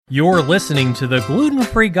You're listening to the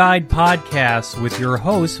Gluten-Free Guide podcast with your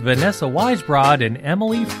hosts Vanessa Weisbrod and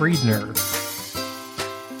Emily Friedner.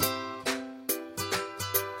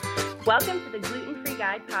 Welcome to the Gluten-Free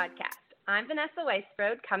Guide podcast. I'm Vanessa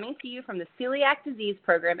Weisbrod, coming to you from the Celiac Disease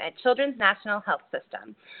Program at Children's National Health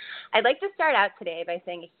System. I'd like to start out today by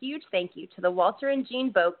saying a huge thank you to the Walter and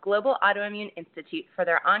Jean Boak Global Autoimmune Institute for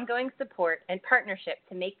their ongoing support and partnership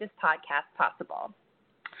to make this podcast possible.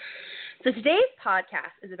 So today's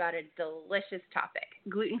podcast is about a delicious topic,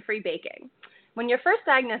 gluten-free baking. When you're first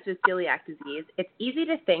diagnosed with celiac disease, it's easy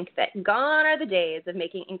to think that gone are the days of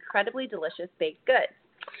making incredibly delicious baked goods.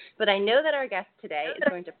 But I know that our guest today is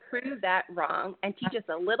going to prove that wrong and teach us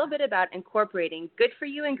a little bit about incorporating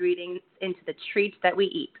good-for-you ingredients into the treats that we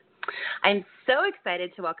eat. I'm so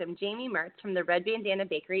excited to welcome Jaimie Mertz from the Red Bandana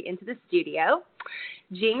Bakery into the studio.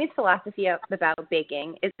 Jaimie's philosophy about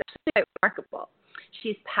baking is actually quite remarkable.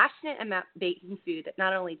 She's passionate about baking food that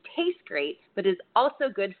not only tastes great, but is also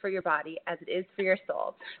good for your body as it is for your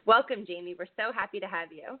soul. Welcome, Jaimie. We're so happy to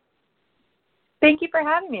have you. Thank you for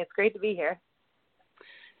having me. It's great to be here.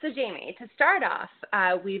 So, Jaimie, to start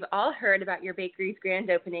off, we've all heard about your bakery's grand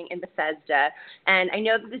opening in Bethesda, and I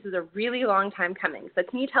know that this is a really long time coming. So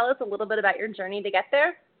can you tell us a little bit about your journey to get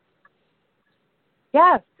there?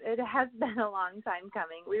 Yes, it has been a long time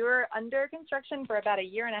coming. We were under construction for about a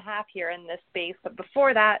year and a half here in this space, but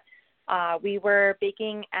before that, we were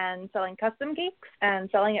baking and selling custom cakes and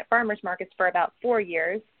selling at farmers markets for about 4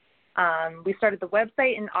 years. We started the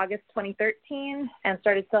website in August 2013 and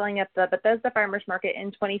started selling at the Bethesda Farmers Market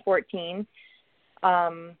in 2014.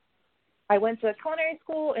 I went to culinary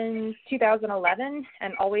school in 2011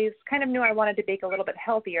 and always kind of knew I wanted to bake a little bit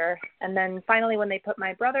healthier. And then finally, when they put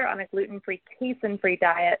my brother on a gluten-free, casein-free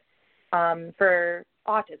diet for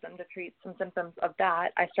autism to treat some symptoms of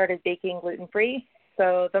that, I started baking gluten-free.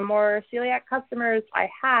 So the more celiac customers I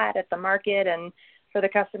had at the market and for the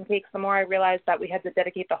custom cakes, the more I realized that we had to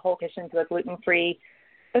dedicate the whole kitchen to a gluten-free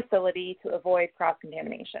facility to avoid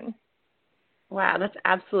cross-contamination. Wow, that's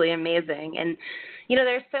absolutely amazing. And, you know,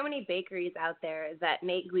 there's so many bakeries out there that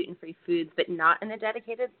make gluten-free foods, but not in a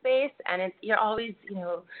dedicated space. And you're always,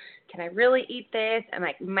 can I really eat this? And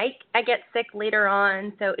might I get sick later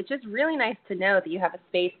on? So it's just really nice to know that you have a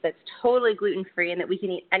space that's totally gluten-free and that we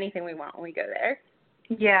can eat anything we want when we go there.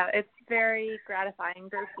 Yeah, it's very gratifying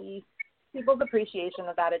to see people's appreciation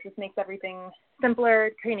of that. It just makes everything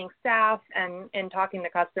simpler, training staff and in talking to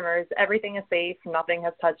customers. Everything is safe. Nothing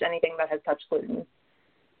has touched anything that has touched gluten.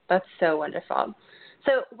 That's so wonderful.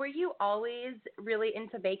 So were you always really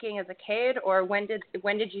into baking as a kid, or when did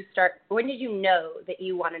you start? When did you know that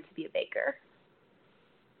you wanted to be a baker?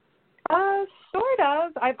 Sort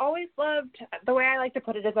of. I've always loved, the way I like to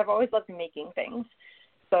put it is I've always loved making things.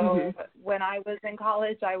 So when I was in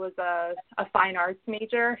college, I was a fine arts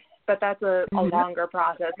major, but that's a longer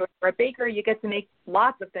process. For a baker, you get to make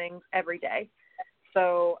lots of things every day.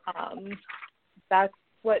 So that's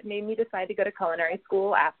what made me decide to go to culinary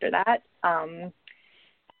school after that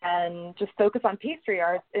and just focus on pastry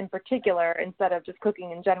arts in particular instead of just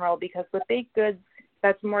cooking in general, because with baked goods,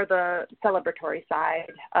 that's more the celebratory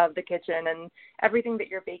side of the kitchen, and everything that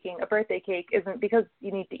you're baking, a birthday cake, isn't because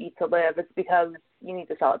you need to eat to live. It's because you need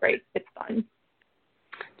to celebrate. It's fun.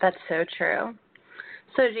 That's so true.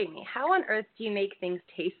 So, Jaimie, how on earth do you make things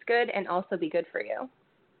taste good and also be good for you?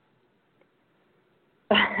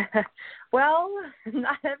 Well,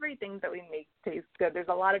 not everything that we make tastes good. There's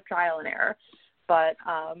a lot of trial and error. But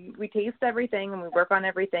we taste everything and we work on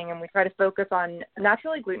everything, and we try to focus on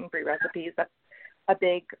naturally gluten-free recipes. That's a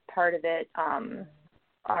big part of it.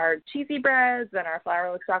 Our cheesy breads and our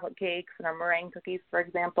flourless chocolate cakes and our meringue cookies, for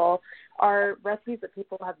example, are recipes that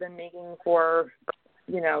people have been making for,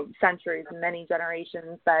 centuries and many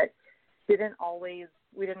generations that we didn't always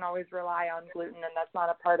rely on gluten, and that's not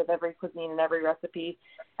a part of every cuisine and every recipe.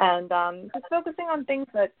 And just focusing on things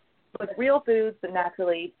that with real foods that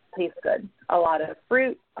naturally taste good. A lot of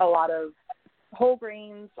fruit, a lot of whole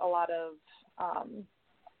grains, a lot of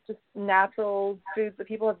just natural foods that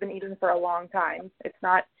people have been eating for a long time. It's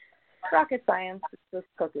not rocket science, it's just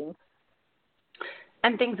cooking.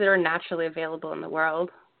 And things that are naturally available in the world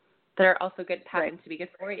that are also good, happen to be good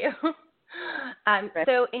for you.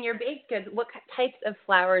 So in your baked goods, what types of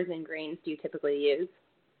flours and grains do you typically use?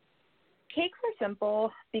 Cakes are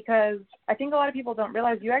simple because I think a lot of people don't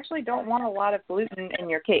realize you actually don't want a lot of gluten in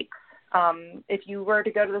your cakes. If you were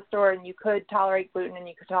to go to the store and you could tolerate gluten and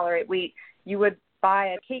you could tolerate wheat, you would buy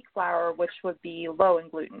a cake flour which would be low in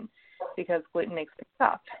gluten because gluten makes it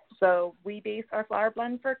tough. So we base our flour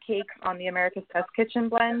blend for cakes on the America's Test Kitchen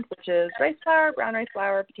blend, which is rice flour, brown rice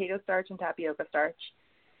flour, potato starch, and tapioca starch.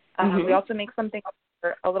 We also make something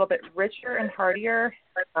are a little bit richer and heartier.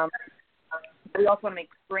 We also want to make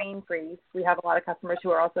grain-free. We have a lot of customers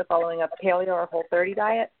who are also following a paleo or Whole30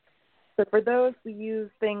 diet. So for those, we use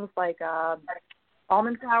things like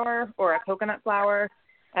almond flour or a coconut flour,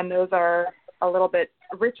 and those are a little bit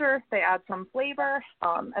richer. They add some flavor,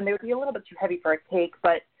 and they would be a little bit too heavy for a cake,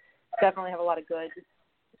 but definitely have a lot of good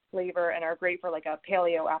flavor and are great for like a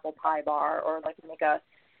paleo apple pie bar, or like make a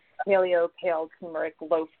paleo pale turmeric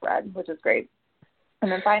loaf bread, which is great.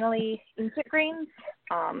 And then finally, instant grains,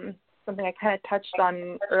 something I kind of touched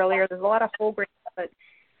on earlier. There's a lot of whole grains that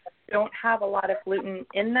don't have a lot of gluten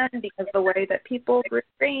in them because the way that people grew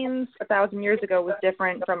grains 1,000 years ago was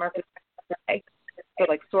different from our food today. So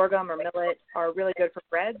like sorghum or millet are really good for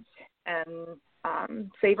breads and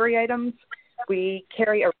savory items. We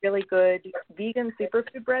carry a really good vegan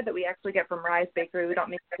superfood bread that we actually get from Red Bakery. We don't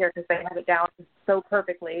make it here because they have it down so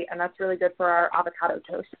perfectly, and that's really good for our avocado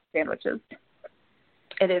toast sandwiches.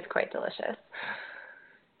 It is quite delicious.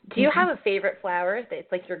 Do you have a favorite flour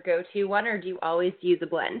that's like your go-to one, or do you always use a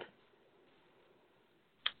blend?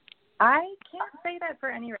 I can't say that for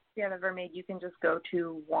any recipe I've ever made. You can just go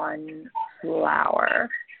to one flour.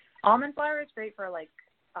 Almond flour is great for like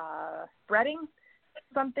breading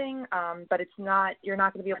something, but it's not. You're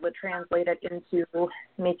not going to be able to translate it into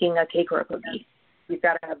making a cake or a cookie. You've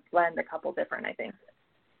got to blend a couple different, I think.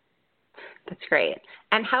 That's great.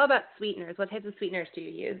 And how about sweeteners? What types of sweeteners do you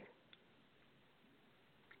use?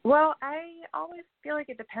 Well, I always feel like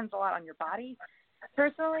it depends a lot on your body.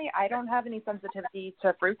 Personally, I don't have any sensitivity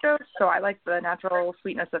to fructose, so I like the natural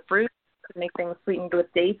sweetness of fruit to make things sweetened with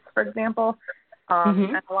dates, for example.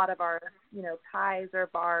 And a lot of our, pies or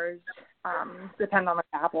bars depend on like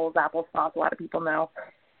apples, applesauce. A lot of people know.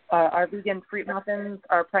 Our vegan fruit muffins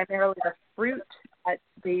are primarily the fruit that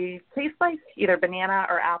they taste like either banana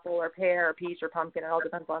or apple or pear or peach or pumpkin. It all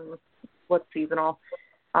depends on what's seasonal.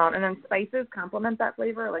 And then spices complement that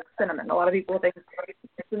flavor, like cinnamon. A lot of people think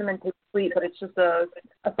cinnamon tastes sweet, but it's just a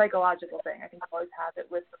psychological thing. I think I always have it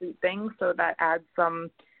with sweet things, so that adds some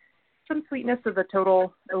sweetness to the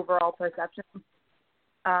total overall perception.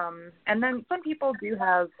 And then some people do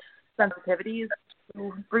have sensitivities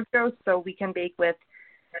to fructose, so we can bake with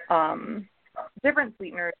different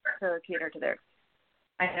sweeteners to cater to theirs.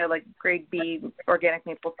 I know like grade B organic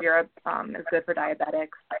maple syrup is good for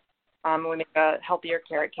diabetics. We make a healthier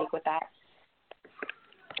carrot cake with that.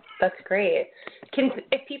 That's great.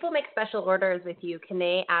 If people make special orders with you, can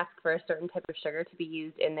they ask for a certain type of sugar to be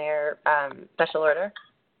used in their special order?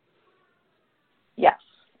 Yes.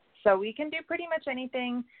 So we can do pretty much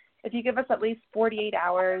anything. If you give us at least 48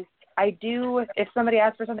 hours, if somebody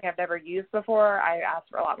asks for something I've never used before, I ask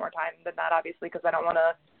for a lot more time than that, obviously, because I don't want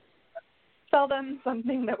to sell them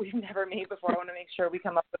something that we've never made before. I want to make sure we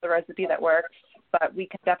come up with a recipe that works, but we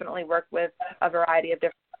can definitely work with a variety of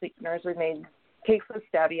different sweeteners. We've made cakes with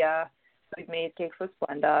stevia. We've made cakes with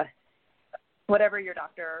Splenda. Whatever your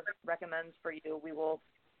doctor recommends for you, we will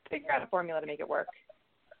figure out a formula to make it work.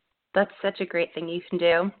 That's such a great thing you can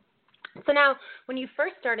do. So now, when you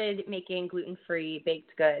first started making gluten-free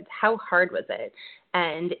baked goods, how hard was it?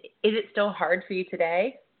 And is it still hard for you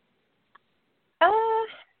today?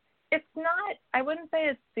 It's not, I wouldn't say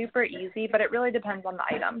it's super easy, but it really depends on the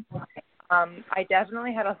item. I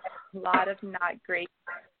definitely had a lot of not great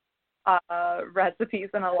recipes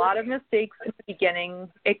and a lot of mistakes in the beginning.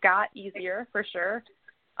 It got easier for sure,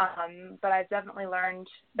 but I've definitely learned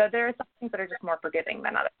that there are some things that are just more forgiving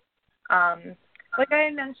than others. Like I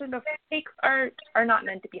mentioned before, cakes are not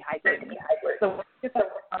meant to be high gluten. So once you put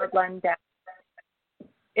our blend down,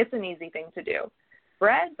 it's an easy thing to do.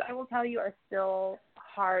 Breads, I will tell you, are still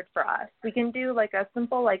hard for us. We can do like a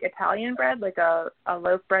simple like Italian bread, like a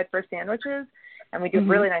loaf bread for sandwiches, and we do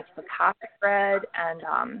really nice focaccia bread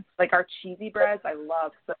and like our cheesy breads I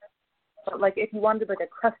love. So, but like if you wanted like a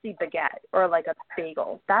crusty baguette or like a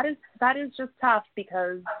bagel, that is just tough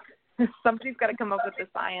because somebody's got to come up with the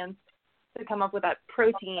science to come up with that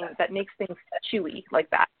protein that makes things chewy like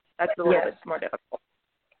that. That's a little bit more difficult.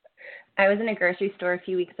 I was in a grocery store a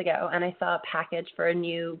few weeks ago, and I saw a package for a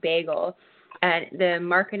new bagel, and the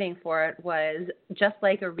marketing for it was just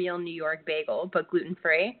like a real New York bagel, but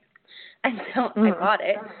gluten-free. And so I bought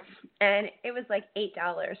it, and it was like $8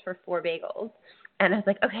 for 4 bagels. And I was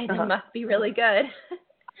like, okay, this must be really good.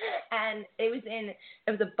 And it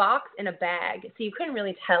was a box in a bag, so you couldn't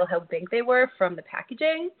really tell how big they were from the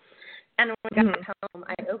packaging. And when I got home,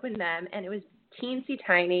 I opened them, and it was teensy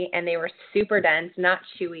tiny, and they were super dense, not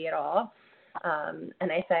chewy at all.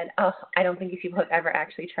 And I said, I don't think these people have ever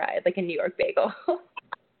actually tried, like, a New York bagel.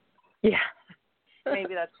 Yeah,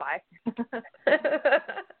 maybe that's why.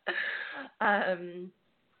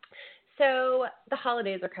 So the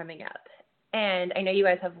holidays are coming up, and I know you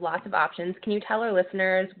guys have lots of options. Can you tell our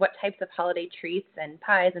listeners what types of holiday treats and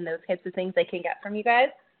pies and those types of things they can get from you guys?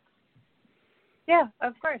 Yeah,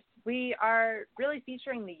 of course. We are really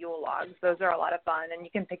featuring the Yule logs. Those are a lot of fun, and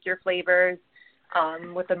you can pick your flavors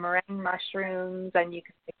with the meringue mushrooms, and you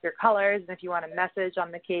can pick your colors, and if you want a message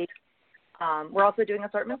on the cake. We're also doing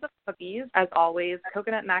assortments of cookies, as always,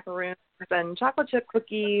 coconut macaroons and chocolate chip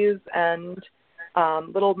cookies and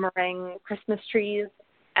little meringue Christmas trees.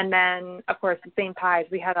 And then, of course, the same pies.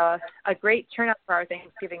 We had a great turnout for our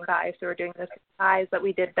Thanksgiving pie, so we're doing the same pies that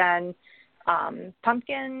we did then,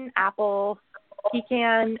 pumpkin, apple,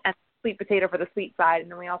 pecan, and sweet potato for the sweet side. And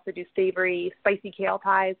then we also do savory, spicy kale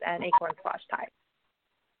pies and acorn squash pies.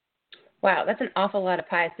 Wow, that's an awful lot of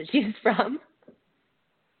pies to choose from.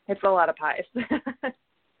 It's a lot of pies.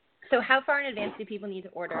 So how far in advance do people need to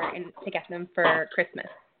order to get them for Christmas?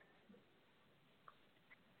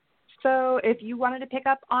 So if you wanted to pick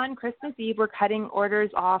up on Christmas Eve, we're cutting orders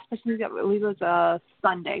off. Christmas Eve, I believe, was a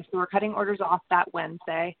Sunday, so we're cutting orders off that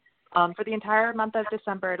Wednesday. For the entire month of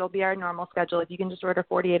December, it'll be our normal schedule if you can just order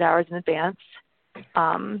 48 hours in advance.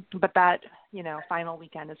 But that, final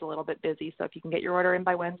weekend is a little bit busy, so if you can get your order in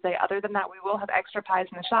by Wednesday. Other than that, we will have extra pies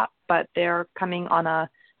in the shop, but they're coming on a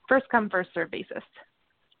first-come, first-served basis.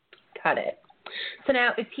 Got it. So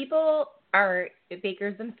now, if people are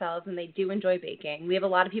bakers themselves and they do enjoy baking, we have a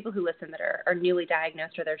lot of people who listen that are newly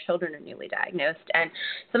diagnosed or their children are newly diagnosed. And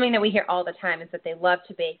something that we hear all the time is that they love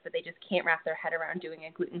to bake, but they just can't wrap their head around doing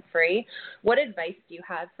it gluten-free. What advice do you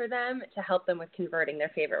have for them to help them with converting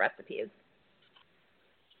their favorite recipes?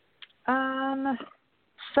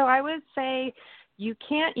 So I would say you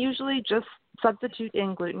can't usually just substitute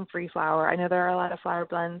in gluten-free flour. I know there are a lot of flour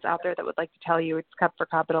blends out there that would like to tell you it's cup for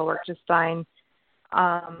cup, it'll work just fine.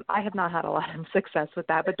 I have not had a lot of success with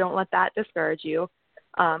that, but don't let that discourage you.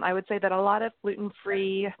 I would say that a lot of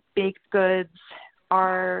gluten-free baked goods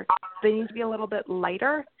they need to be a little bit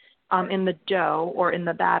lighter in the dough or in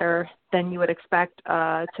the batter than you would expect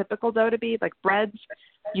a typical dough to be. Like breads,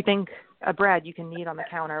 you think a bread you can knead on the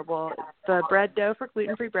counter. Well, the bread dough for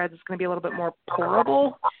gluten-free breads is going to be a little bit more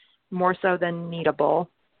pourable, more so than kneadable.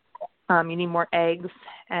 You need more eggs,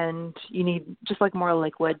 and you need just like more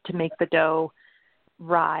liquid to make the dough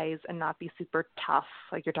rise and not be super tough,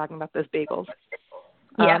 like you're talking about those bagels.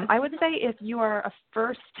 Yeah. I would say if you are a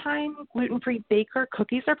first-time gluten-free baker,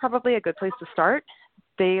 cookies are probably a good place to start.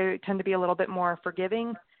 They tend to be a little bit more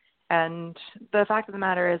forgiving. And the fact of the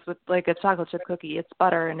matter is, with like a chocolate chip cookie, it's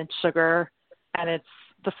butter and it's sugar, and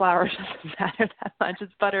the flour doesn't matter that much.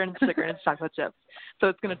 It's butter and sugar and it's chocolate chips, so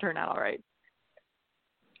it's going to turn out all right.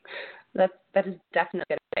 That is definitely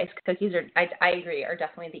good advice. Cookies I agree, are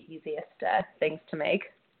definitely the easiest things to make.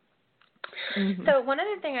 Mm-hmm. So one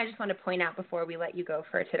other thing I just want to point out before we let you go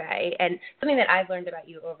for today, and something that I've learned about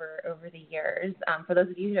you over the years, for those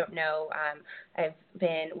of you who don't know, I've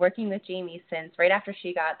been working with Jaimie since right after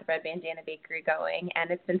she got the Red Bandana Bakery going,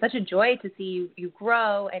 and it's been such a joy to see you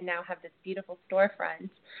grow and now have this beautiful storefront.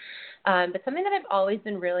 But something that I've always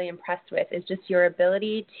been really impressed with is just your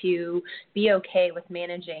ability to be okay with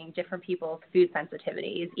managing different people's food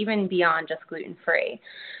sensitivities, even beyond just gluten-free.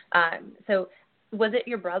 So was it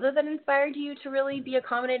your brother that inspired you to really be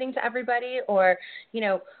accommodating to everybody? Or,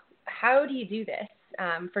 how do you do this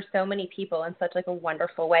for so many people in such like a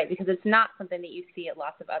wonderful way? Because it's not something that you see at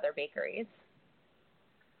lots of other bakeries.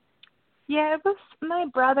 Yeah, it was my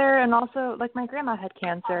brother, and also, like, my grandma had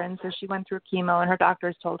cancer, and so she went through chemo, and her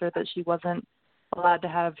doctors told her that she wasn't allowed to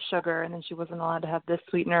have sugar, and then she wasn't allowed to have this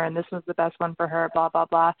sweetener, and this was the best one for her, blah, blah,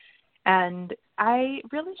 blah. And I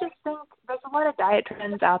really just think there's a lot of diet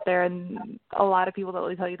trends out there, and a lot of people that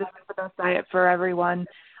will tell you this is the best diet for everyone.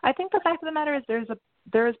 I think the fact of the matter is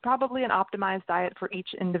there is probably an optimized diet for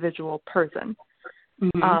each individual person.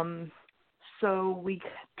 Mm-hmm. So we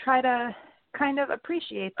try to kind of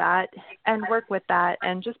appreciate that and work with that.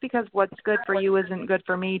 And just because what's good for you isn't good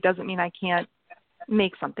for me doesn't mean I can't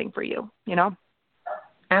make something for you,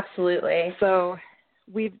 Absolutely. So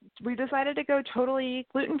we decided to go totally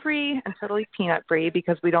gluten-free and totally peanut-free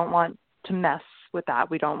because we don't want to mess with that.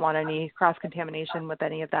 We don't want any cross-contamination with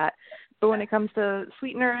any of that. But when it comes to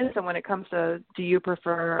sweeteners and when it comes to, do you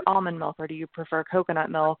prefer almond milk or do you prefer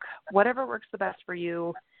coconut milk, whatever works the best for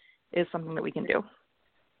you is something that we can do.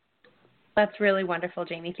 That's really wonderful,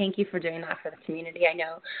 Jaimie. Thank you for doing that for the community. I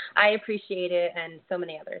know I appreciate it, and so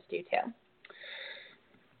many others do too.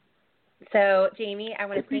 So, Jaimie, I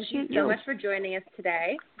want to thank you so much for joining us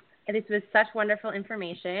today. This was such wonderful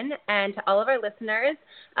information. And to all of our listeners,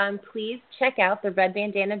 please check out the Red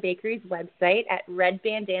Bandana Bakery's website at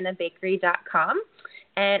redbandanabakery.com.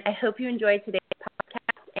 And I hope you enjoyed today's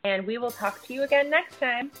podcast. And we will talk to you again next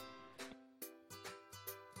time.